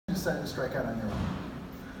decided to strike out on your own?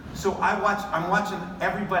 So I'm watching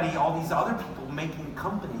everybody, all these other people making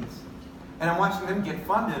companies, and I'm watching them get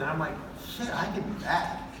funded, and I'm like, shit, I can do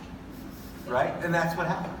that, right? And that's what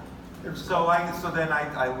happened. So then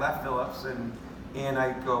I left Philips, and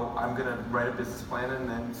I go, I'm gonna write a business plan and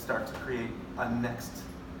then start to create a next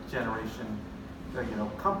generation,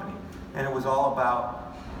 company. And it was all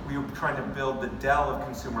about, we were trying to build the Dell of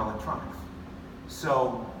consumer electronics.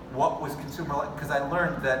 So what was consumer, because I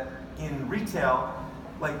learned that in retail,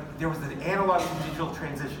 like there was the analog to digital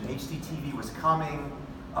transition. HDTV was coming.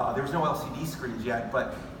 There was no LCD screens yet,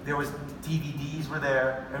 but there was DVDs were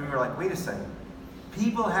there, and we were like, wait a second.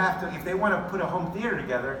 People have to, if they want to put a home theater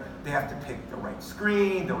together, they have to pick the right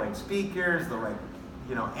screen, the right speakers, the right,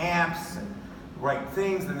 amps, and right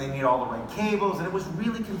things, and they need all the right cables, and it was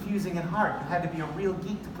really confusing and hard. You had to be a real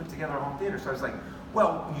geek to put together a home theater. So I was like,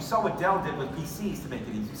 well, you saw what Dell did with PCs to make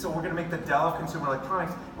it easy. So we're going to make the Dell of consumer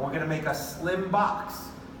electronics, and we're going to make a slim box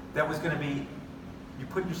that was going to be, you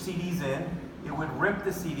put your CDs in, it would rip the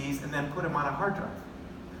CDs and then put them on a hard drive.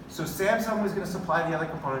 So Samsung was going to supply the other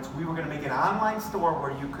components. We were going to make an online store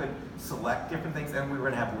where you could select different things, and we were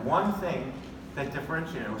going to have one thing that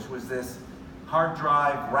differentiated, which was this hard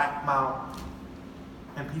drive, rack mount,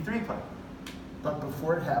 MP3 player. But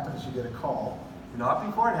before it happens, you get a call. Not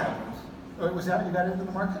before it happens. Oh, was that you got into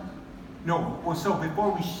the market? No, well, so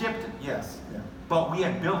before we shipped it, yes. Yeah. But we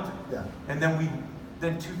had built it. Yeah. And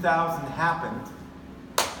then 2000 happened,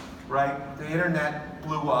 right? The internet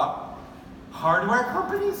blew up. Hardware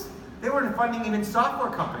companies, they weren't funding even software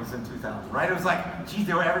companies in 2000, right? It was like, geez,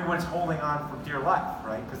 everyone's holding on for dear life,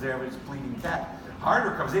 right? Because they were just bleeding cash.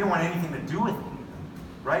 Hardware companies, they didn't want anything to do with it,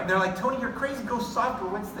 right? And they're like, Tony, you're crazy, go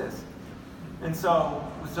software, what's this? And so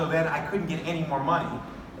then I couldn't get any more money.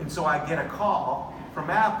 And so I get a call from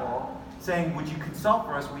Apple saying, would you consult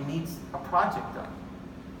for us? We need a project done.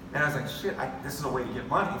 And I was like, shit, this is a way to get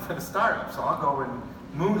money for the startup. So I'll go and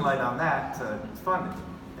moonlight on that to fund it.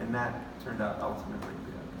 And that turned out ultimately.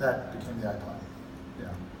 That became the iPod.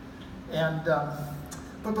 Yeah. And,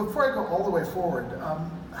 but before I go all the way forward,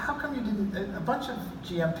 how come you didn't, a bunch of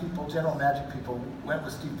GM people, General Magic people, went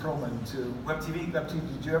with Steve Perlman to WebTV.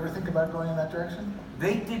 Did you ever think about going in that direction?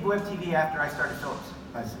 They did WebTV after I started Philips.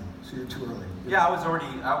 I see. So you're too early. Yeah, I was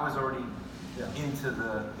already into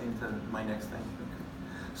my next thing.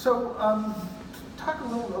 So talk a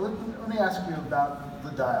little. Let me ask you about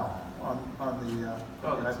the dial on the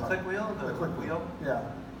click wheel. The click wheel. Yeah.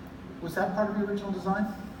 Was that part of your original design?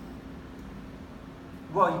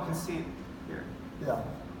 Well, you can see it here. Yeah.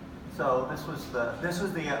 So this was the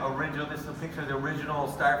original. This is a picture of the original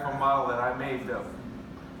styrofoam model that I made that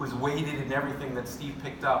was weighted and everything that Steve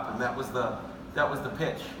picked up, and that was the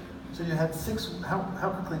pitch. So you had 6. How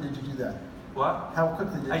quickly did you do that? What? How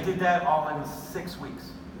quickly did you? I did that all in 6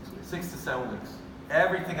 weeks, 6 to 7 weeks.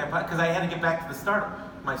 Everything because I had to get back to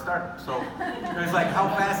my startup. So it was like, how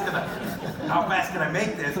fast can I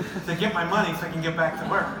make this to get my money so I can get back to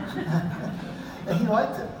work? And he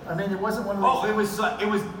liked it. I mean, it wasn't one of those. Oh,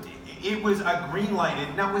 it was a green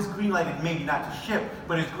lighted. Now it was green lighted maybe not to ship,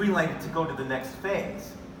 but it's green lighted to go to the next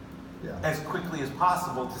phase. Yeah. As quickly as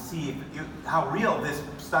possible to see how real this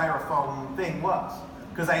styrofoam thing was.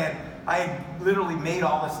 Because I had literally made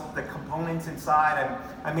all the components inside.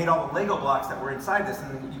 I made all the Lego blocks that were inside this,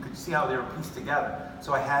 and you could see how they were pieced together.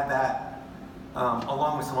 So I had that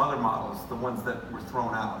along with some other models, the ones that were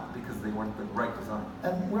thrown out because they weren't the right design.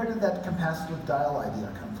 And where did that capacitive dial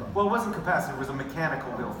idea come from? Well, it wasn't capacitive, it was a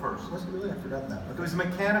mechanical wheel first. Was it really? I've forgotten that. Okay. It was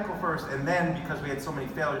mechanical first, and then because we had so many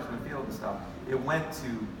failures in the field and stuff, it went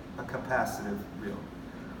to a capacitive wheel.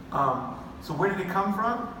 So where did it come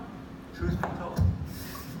from? Truth be told.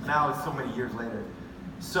 Now it's so many years later.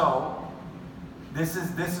 So this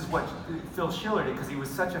is what Phil Schiller did because he was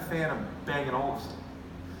such a fan of Bang & Olufsen.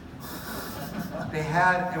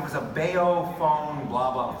 It was a Bayo phone,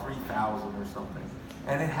 blah blah 3000 or something,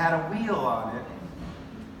 and it had a wheel on it,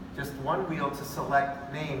 just one wheel to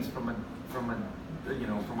select names from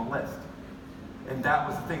a list, and that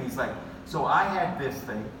was the thing. He's like, so I had this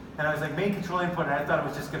thing, and I was like, main control input, and I thought it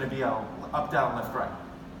was just going to be a up, down, left, right,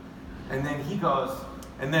 and then he goes,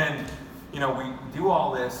 and then we do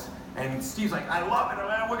all this, and Steve's like, I love it,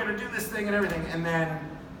 we're going to do this thing and everything, and then,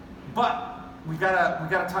 but we gotta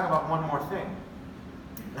talk about one more thing.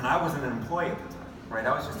 And I wasn't an employee at the time, right?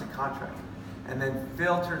 I was just a contractor. And then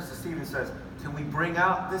Phil turns to Steve and says, can we bring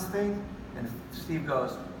out this thing? And Steve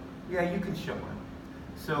goes, yeah, you can show him.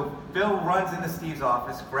 So Bill runs into Steve's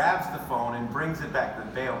office, grabs the phone, and brings it back to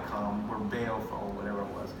Baocom, or Bayo phone, whatever it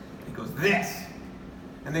was. And he goes, this!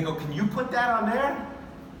 And they go, can you put that on there?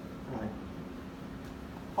 I'm like,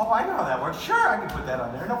 oh, I know how that works. Sure, I can put that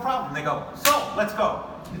on there, no problem. They go, so, let's go.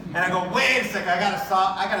 And I go, wait a second, I got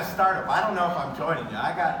a startup. I don't know if I'm joining you.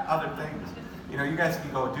 I got other things. You know, you guys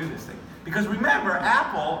can go do this thing. Because remember,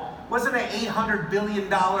 Apple wasn't an $800 billion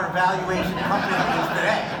valuation company like it is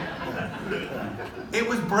today. It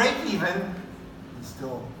was break even,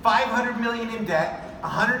 Still, $500 million in debt,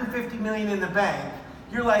 $150 million in the bank.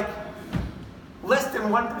 You're like less than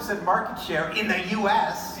 1% market share in the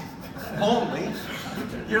US only.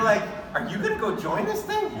 You're like, are you gonna go join this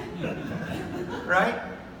thing? Right?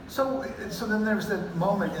 so then there's that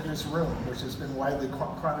moment in this room, which has been widely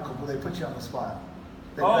chronicled, where they put you on the spot.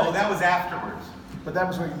 Oh, that was afterwards. But that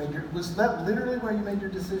was where you made your, was that literally where you made your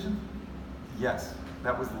decision? Yes,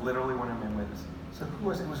 that was literally when I made my decision. So who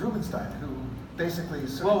was it? It was Rubenstein, who basically...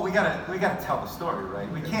 Well, we gotta tell the story,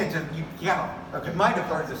 right? We can't just, you might have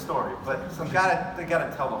heard the story, but we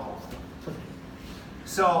gotta tell the whole story.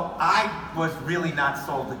 So I was really not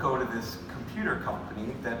sold to go to this computer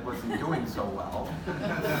company that wasn't doing so well.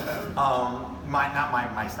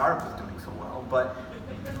 My startup was doing so well, but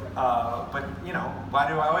you know, why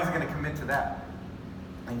do I always going to commit to that?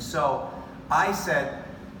 And so I said,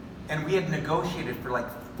 and we had negotiated for like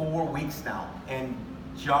 4 weeks now, and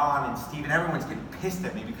John and Steve and everyone's getting pissed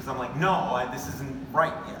at me because I'm like, no, this isn't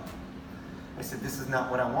right yet. I said, this is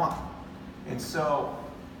not what I want. And so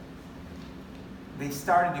they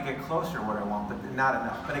started to get closer to what I want, but not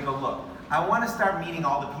enough. But I go, look, I want to start meeting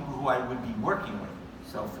all the people who I would be working with.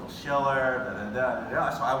 So Phil Schiller,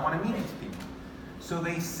 so I want to meet these people. So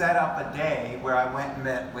they set up a day where I went and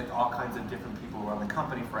met with all kinds of different people around the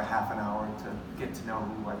company for a half an hour to get to know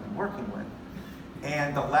who I'd be working with.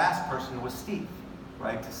 And the last person was Steve,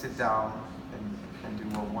 right, to sit down and do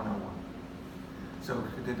a one-on-one. So,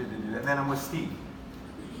 and then I'm with Steve.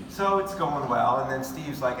 So it's going well, and then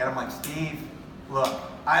Steve's like, and I'm like, Steve, look,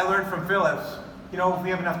 I learned from Phillips, you know, if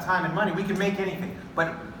we have enough time and money, we can make anything.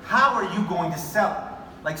 But how are you going to sell it?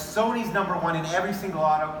 Like Sony's #1 in every single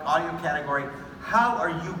audio category. How are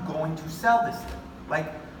you going to sell this thing?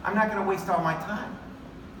 Like, I'm not going to waste all my time.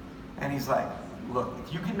 And he's like, look,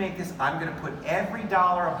 if you can make this, I'm going to put every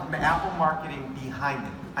dollar of Apple marketing behind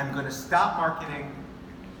it. I'm going to stop marketing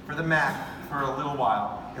for the Mac for a little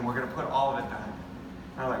while, and we're going to put all of it behind it.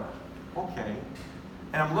 And I'm like, okay.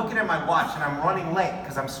 And I'm looking at my watch, and I'm running late,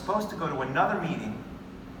 because I'm supposed to go to another meeting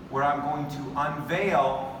where I'm going to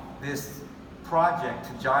unveil this project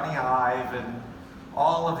to Johnny Ive and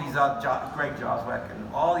all of these Greg Joswick and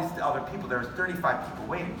all these other people. There's 35 people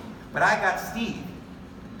waiting. But I got Steve,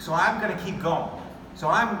 so I'm going to keep going. So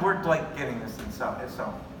we're like getting this and so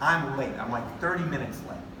I'm late. I'm like 30 minutes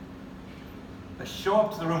late. I show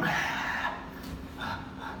up to the room.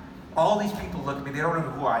 All these people look at me. They don't know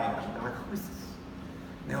who I am. They're like, who is this?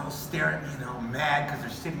 And they all stare at me and they're all mad because they're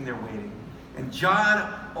sitting there waiting. And John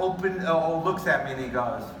looks at me and he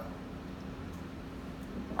goes,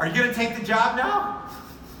 are you going to take the job now?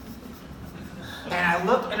 And I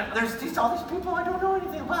look, and there's all these people I don't know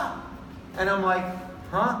anything about. And I'm like,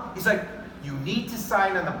 huh? He's like, you need to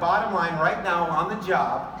sign on the bottom line right now on the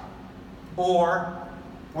job, or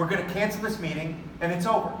we're going to cancel this meeting, and it's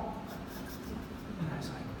over. And I was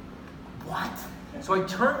like, what? So I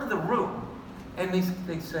turn to the room, and they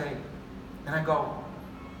say, and I go,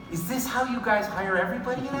 is this how you guys hire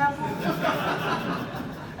everybody in Apple?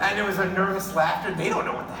 And there was a nervous laughter. They don't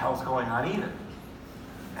know what the hell's going on either.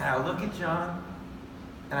 And I look at John,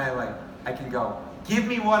 and I can go, give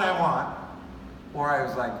me what I want, or I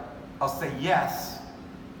was like, I'll say yes,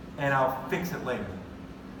 and I'll fix it later.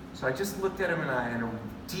 So I just looked at him and I a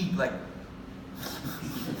deep, like, and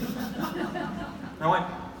I went,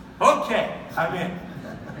 okay, I'm in.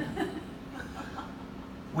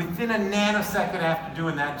 Within a nanosecond after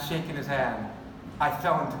doing that and shaking his hand, I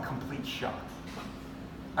fell into complete shock.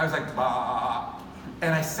 I was like, bah.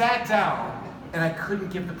 And I sat down and I couldn't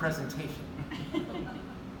give the presentation.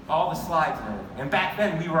 All the slides and everything. And back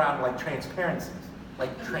then we were on like transparencies.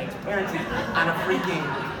 Like transparency on a freaking,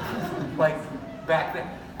 like back then.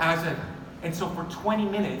 And I said, and so for 20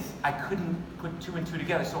 minutes, I couldn't put 2 and 2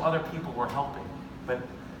 together, so other people were helping. But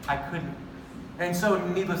I couldn't. And so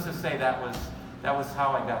needless to say, that was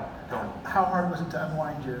how I got going. How hard was it to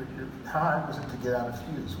unwind how hard was it to get out of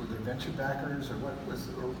Fuse? Were there venture backers or what was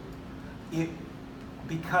it?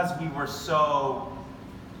 Because we were so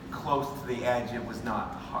close to the edge, it was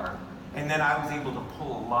not hard. And then I was able to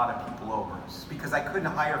pull a lot of people over because I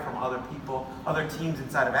couldn't hire from other people, other teams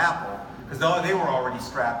inside of Apple, because though they were already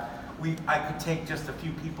strapped, I could take just a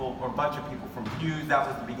few people or a bunch of people from Fuse. That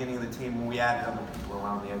was the beginning of the team when we added other people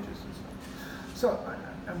around the edges and stuff. So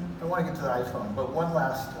I want to get to the iPhone, but one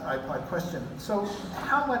last iPod question. So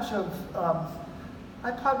how much of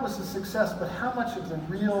iPod was a success, but how much of the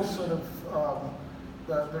real sort of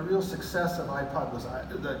the real success of iPod was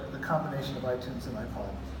the combination of iTunes and iPod?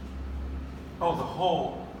 Oh,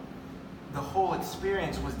 the whole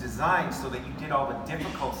experience was designed so that you did all the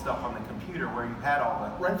difficult stuff on the computer, where you had all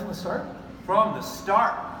the Right from the start? from the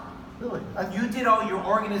start. Really? You did all your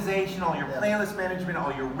organization, all your playlist management,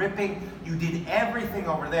 all your ripping. You did everything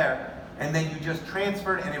over there, and then you just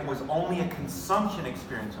transferred, and it was only a consumption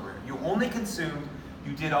experience over here. You only consumed.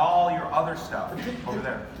 You did all your other stuff over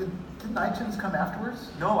there. Didn't iTunes come afterwards?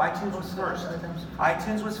 No, iTunes was first.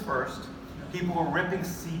 iTunes was first. People were ripping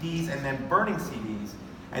CDs and then burning CDs.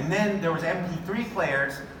 And then there was MP3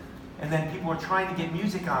 players, and then people were trying to get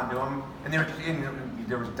music onto them, and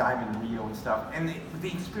there was Diamond Rio and stuff. And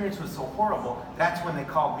the experience was so horrible, that's when they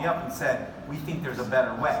called me up and said, we think there's a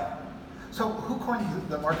better way. So who coined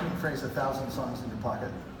the marketing phrase, 1,000 songs in your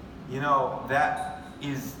pocket? You know, that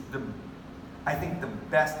is I think the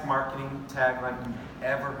best marketing tagline you've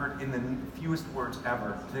ever heard, in the fewest words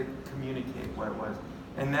ever, to communicate what it was.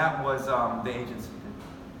 And that was the agency.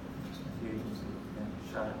 The agency,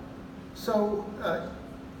 yeah, shot it. So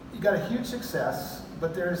you got a huge success,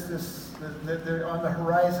 but there's this, on the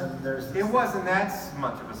horizon, there's this. It wasn't that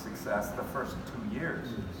much of a success the first 2 years.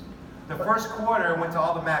 The first quarter went to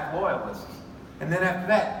all the Mac loyalists. And then after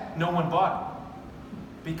that, no one bought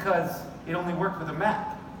it. Because it only worked with a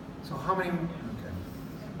Mac. So how many,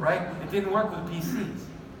 right? It didn't work with PCs.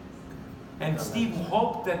 And Steve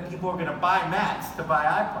hoped that people were going to buy Macs to buy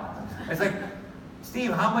iPods. It's like,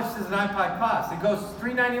 Steve, how much does an iPod cost? It goes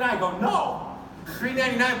 $399. I go, no,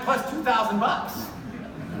 $399 plus $2,000.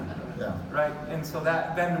 Yeah. Right? And so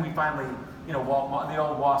then we finally, you know, the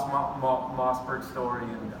old Mossberg story,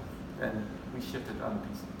 and we shifted on the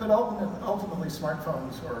PC. But ultimately,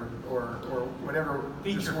 smartphones or whatever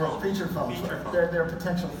feature phones, they're a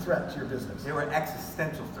potential threat to your business. They were an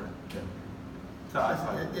existential threat. Yeah. So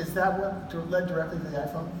is that what led directly to the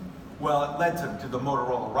iPhone? Well, it led to the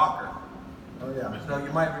Motorola Rocker. Oh yeah. So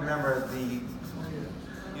you might remember the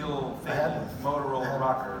ill-fated Motorola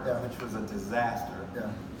Rocker, which was a disaster. Yeah.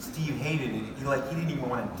 Steve hated it. He didn't even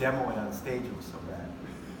want to demo it on stage. It was so bad.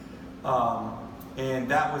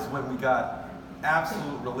 And that was when we got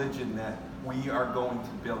absolute religion that we are going to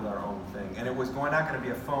build our own thing. And it was not going to be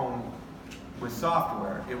a phone with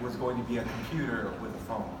software. It was going to be a computer with a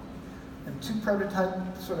phone. And two prototype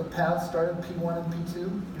sort of paths started, P1 and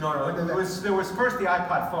P2? No, there was first the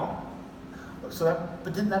iPod phone. So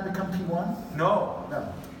but didn't that become P1? No.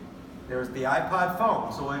 No. There was the iPod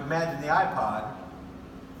phone. So imagine the iPod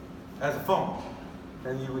as a phone.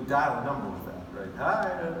 And you would dial a number with that, right?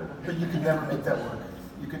 Hi. But you could never make that work.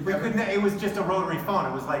 It was just a rotary phone.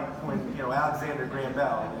 It was like when, Alexander Graham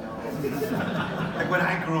Bell, like when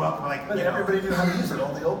I grew up, But everybody knew how to use it.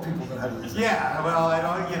 All the old people knew how to use it. Yeah, well,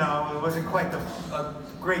 it wasn't quite a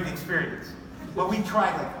great experience. But we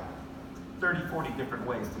tried like 30, 40 different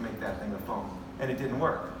ways to make that thing a phone, and it didn't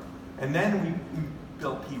work. And then we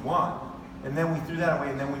built P1, and then we threw that away,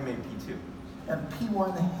 and then we made P2. And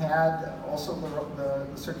P1 had also the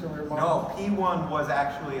circular model? No, P1 was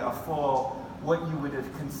actually a full, what you would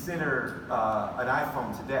have considered an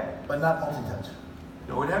iPhone today. But not multi-touch?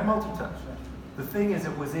 No, it had multi-touch. The thing is,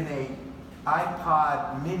 it was in a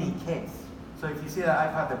iPod mini case. So if you see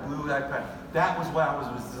that iPod, the blue iPod, that was what it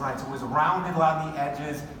was designed. So it was rounded around the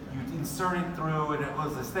edges, you'd insert it through, and it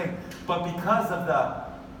was this thing. But because of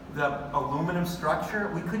the aluminum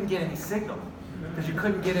structure, we couldn't get any signal. Because you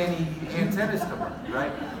couldn't get any antennas to work,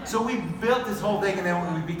 right? So we built this whole thing, and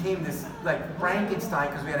then we became this like Frankenstein,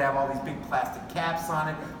 because we had to have all these big plastic caps on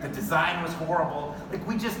it. The design was horrible. Like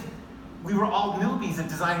we were all newbies at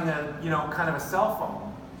designing kind of a cell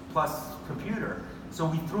phone plus computer. So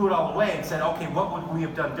we threw it all away and said, okay, what would we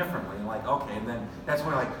have done differently? And okay, and then that's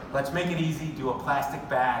when let's make it easy, do a plastic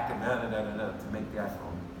back, and to make the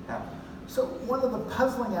iPhone happen. So one of the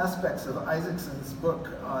puzzling aspects of Isaacson's book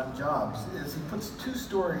on Jobs is he puts two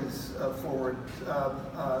stories forward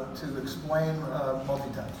to explain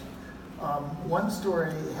multi-touch. One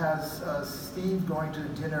story has Steve going to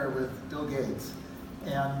dinner with Bill Gates,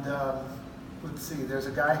 and let's see, there's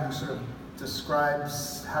a guy who sort of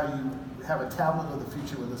describes how you have a tablet of the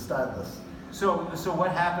future with a stylus. So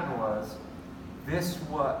what happened was,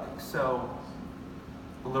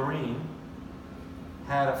 Lorene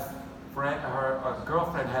had a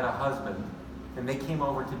girlfriend had a husband, and they came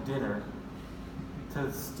over to dinner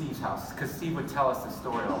to Steve's house, because Steve would tell us this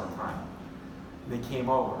story all the time. They came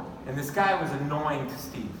over, and this guy was annoying to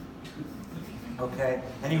Steve, okay?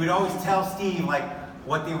 And he would always tell Steve,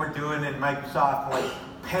 what they were doing in Microsoft,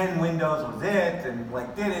 Pen Windows was it, and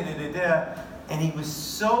and he was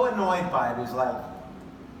so annoyed by it. He's like,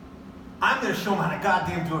 I'm going to show him how to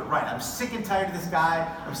goddamn do it right. I'm sick and tired of this guy.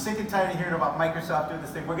 I'm sick and tired of hearing about Microsoft doing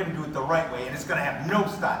this thing. We're going to do it the right way, and it's going to have no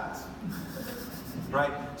stylus.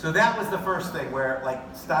 Right? So that was the first thing where, like,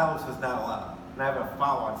 stylus was not allowed. And I have a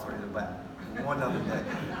follow-on story to that. One other day.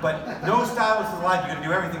 But no stylus is allowed. You're going to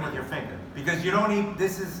do everything with your finger. Because you don't need,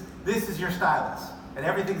 this is your stylus. And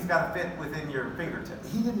everything's got to fit within your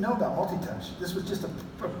fingertips. He didn't know about multi-touch. This was just a...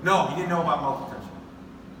 No, he didn't know about multi-touch.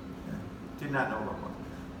 Did not know about multi-touch.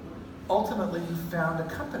 Ultimately, you found a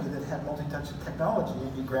company that had multi-touch technology,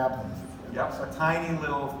 and you grabbed them. Yep, a tiny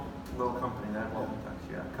little company that had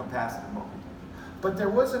multi-touch, yeah, capacitive multi-touch. But there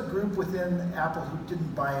was a group within Apple who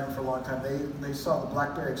didn't buy in for a long time. They saw the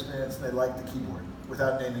BlackBerry experience and they liked the keyboard,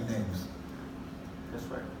 without naming names. That's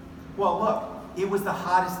right. Well, look, it was the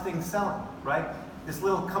hottest thing selling, right? This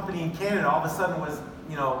little company in Canada all of a sudden was,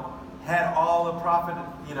 had all the profit,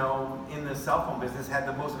 in the cell phone business, had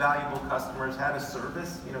the most valuable customers, had a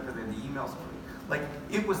service, because they had the email story. Like,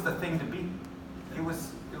 it was the thing to beat. It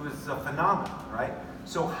was a phenomenon, right?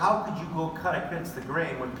 So how could you go cut against the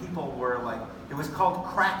grain when people were like, it was called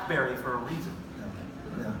Crackberry for a reason,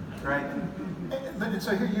 right? But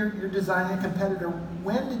so here you're designing a competitor.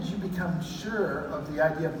 When did you become sure of the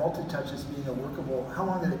idea of multi-touch as being a workable? How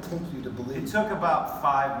long did it take you to believe? It took about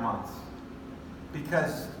 5 months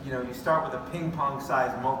because you start with a ping pong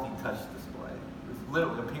size multi-touch display. It was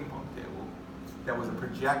literally a ping pong table that was a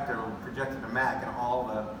projector, projected a Mac, and all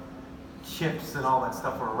the chips and all that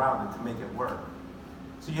stuff were around it to make it work.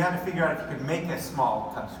 So you had to figure out if you could make a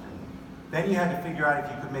small touchscreen. Then you had to figure out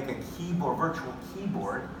if you could make a keyboard, virtual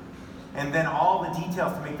keyboard, and then all the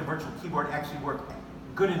details to make the virtual keyboard actually work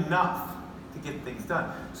good enough to get things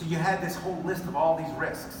done. So you had this whole list of all these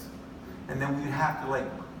risks. And then we'd have to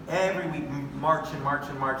every week march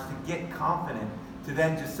to get confident to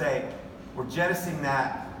then just say, we're jettisoning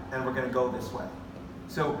that and we're gonna go this way.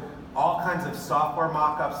 So all kinds of software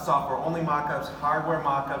mock-ups, software-only mock-ups, hardware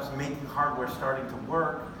mock-ups, making hardware starting to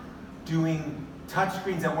work, doing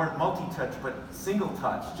touchscreens that weren't multi-touch but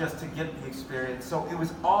single-touch just to get the experience. So it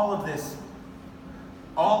was all of these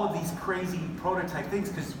crazy prototype things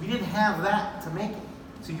because we didn't have that to make it.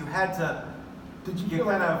 So you had to,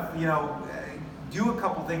 do a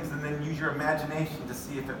couple things and then use your imagination to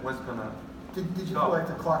see if it was gonna. Did you feel like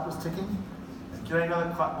the clock was ticking? Did I know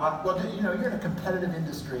the clock? What? Well, you're in a competitive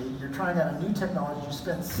industry. You're trying out a new technology. You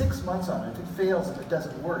spend 6 months on it. If it fails, if it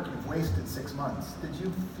doesn't work, you've wasted 6 months. Did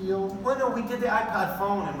you feel? Well, no, we did the iPod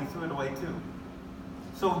phone and we threw it away too.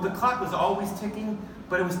 So the clock was always ticking,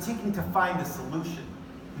 but it was ticking to find a solution,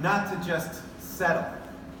 not to just settle,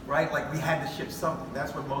 right? Like we had to ship something.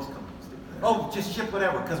 That's what most companies do. Oh, just ship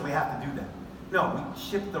whatever because we have to do that. No, we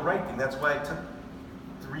shipped the right thing. That's why it took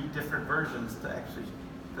 3 different versions to actually.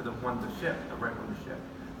 To the one to ship, the right one to ship.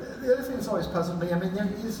 The other thing that's always puzzled me, there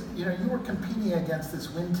is, you were competing against this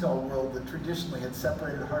Wintel world that traditionally had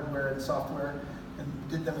separated hardware and software and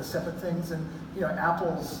did them as separate things. And,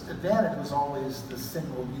 Apple's advantage was always the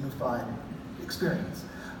single unified experience.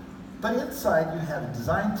 But inside, you had a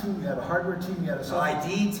design team, you had a hardware team, you had a software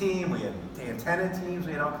ID team, we had antenna teams,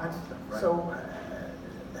 we had all kinds of stuff, right? So,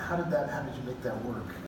 how did you make that work?